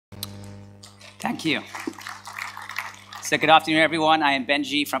Thank you. So good afternoon, everyone. I am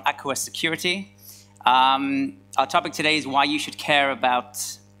Benjy from Aqua Security. Our topic today is why you should care about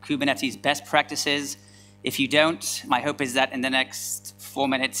Kubernetes best practices. If you don't, my hope is that in the next 4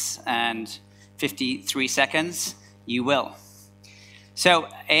 minutes and 53 seconds, you will. So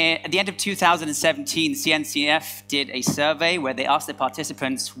at the end of 2017, CNCF did a survey where they asked the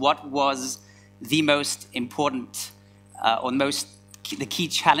participants what was the most important the key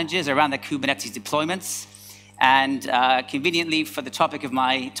challenges around the Kubernetes deployments. And conveniently, for the topic of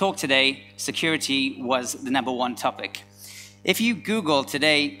my talk today, security was the #1 topic. If you Google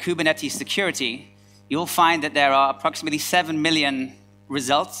today Kubernetes security, you'll find that there are approximately 7 million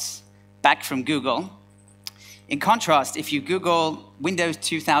results back from Google. In contrast, if you Google Windows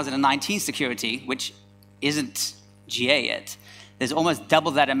 2019 security, which isn't GA yet, there's almost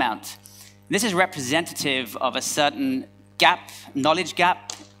double that amount. This is representative of a certain knowledge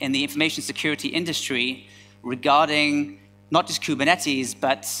gap in the information security industry regarding not just Kubernetes,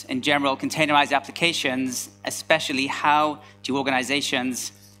 but in general containerized applications, especially how do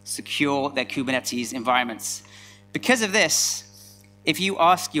organizations secure their Kubernetes environments. Because of this, if you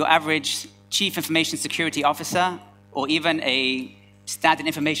ask your average chief information security officer or even a standard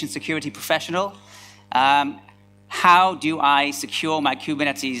information security professional, how do I secure my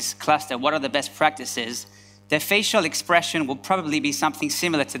Kubernetes cluster? What are the best practices? Their facial expression will probably be something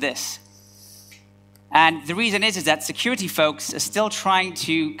similar to this. And the reason is that security folks are still trying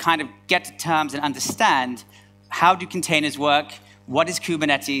to kind of get to terms and understand how do containers work, what is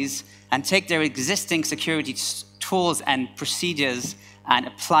Kubernetes, and take their existing security tools and procedures and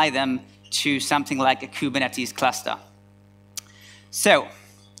apply them to something like a Kubernetes cluster. So,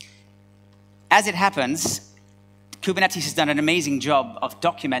 as it happens, Kubernetes has done an amazing job of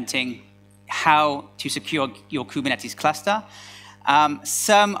documenting how to secure your Kubernetes cluster.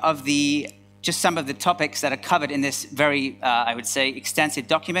 Some of the topics that are covered in this very, I would say, extensive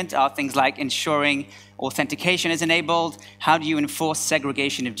document are things like ensuring authentication is enabled, how do you enforce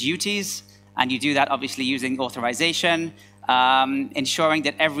segregation of duties, and you do that obviously using authorization, ensuring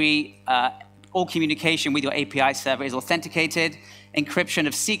that all communication with your API server is authenticated, encryption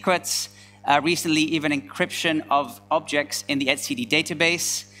of secrets, recently even encryption of objects in the etcd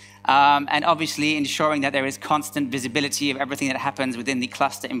database, and obviously ensuring that there is constant visibility of everything that happens within the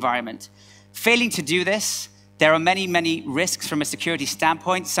cluster environment. Failing to do this, there are many, many risks from a security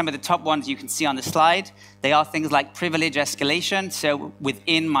standpoint. Some of the top ones you can see on the slide. They are things like privilege escalation. So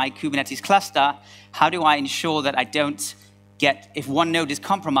within my Kubernetes cluster, how do I ensure that I don't if one node is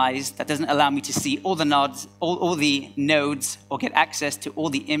compromised, that doesn't allow me to see all the nodes or get access to all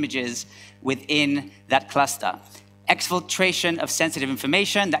the images within that cluster. Exfiltration of sensitive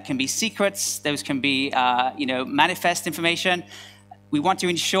information, that can be secrets, those can be manifest information. We want to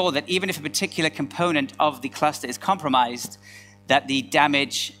ensure that even if a particular component of the cluster is compromised, that the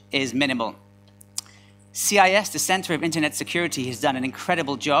damage is minimal. CIS, the Center of Internet Security, has done an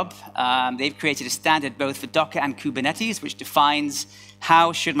incredible job. They've created a standard both for Docker and Kubernetes, which defines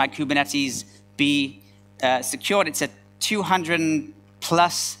how should my Kubernetes be secured. It's a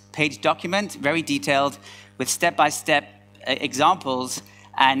 200+ page document, very detailed, with step-by-step examples,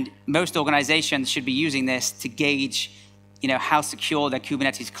 and most organizations should be using this to gauge how secure their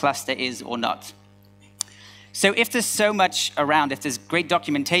Kubernetes cluster is or not. So if there's so much around, if there's great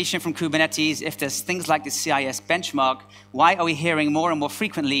documentation from Kubernetes, if there's things like the CIS benchmark, why are we hearing more and more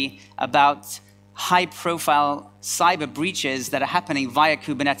frequently about high-profile cyber breaches that are happening via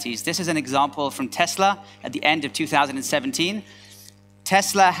Kubernetes? This is an example from Tesla at the end of 2017.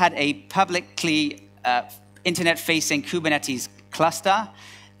 Tesla had a publicly internet-facing Kubernetes cluster.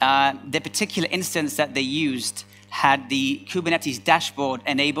 The particular instance that they used had the Kubernetes dashboard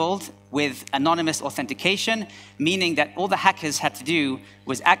enabled with anonymous authentication, meaning that all the hackers had to do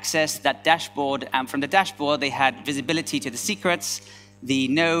was access that dashboard, and from the dashboard they had visibility to the secrets, the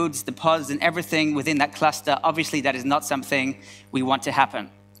nodes, the pods, and everything within that cluster. Obviously, that is not something we want to happen.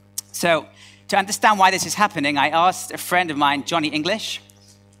 So to understand why this is happening, I asked a friend of mine, Johnny English,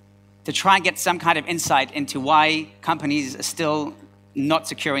 to try and get some kind of insight into why companies are still not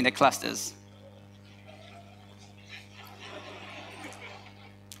securing their clusters.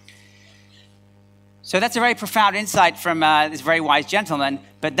 So that's a very profound insight from this very wise gentleman,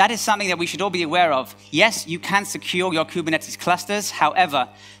 but that is something that we should all be aware of. Yes, you can secure your Kubernetes clusters. However,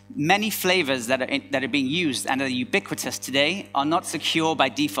 many flavors that are being used and are ubiquitous today are not secure by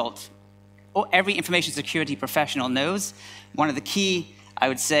default. Every information security professional knows one of the key, I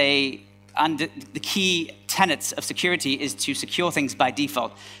would say, the key tenets of security is to secure things by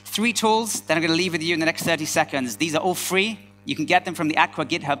default. 3 tools that I'm going to leave with you in the next 30 seconds. These are all free. You can get them from the Aqua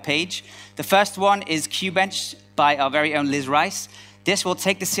GitHub page. The first one is QBench by our very own Liz Rice. This will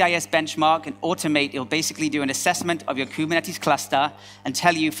take the CIS benchmark and automate. It'll basically do an assessment of your Kubernetes cluster and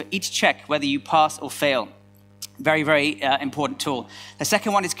tell you for each check whether you pass or fail. Very, very important tool. The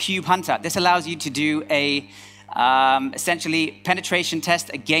second one is Kube Hunter. This allows you to do a essentially penetration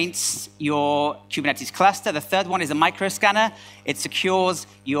test against your Kubernetes cluster. The third one is a micro scanner. It secures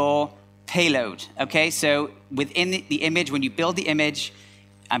your payload. Okay, so within the image, when you build the image,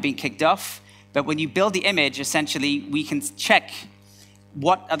 I'm being kicked off. But when you build the image, essentially, we can check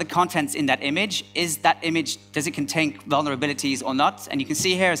what are the contents in that image. Does it contain vulnerabilities or not? And you can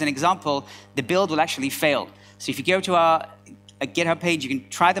see here as an example, the build will actually fail. So if you go to our GitHub page, you can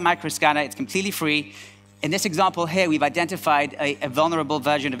try the micro scanner. It's completely free. In this example here, we've identified a vulnerable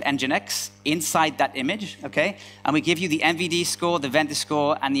version of Nginx inside that image, okay? And we give you the MVD score, the vendor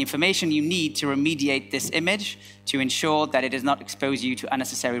score, and the information you need to remediate this image to ensure that it does not expose you to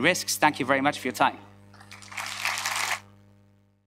unnecessary risks. Thank you very much for your time.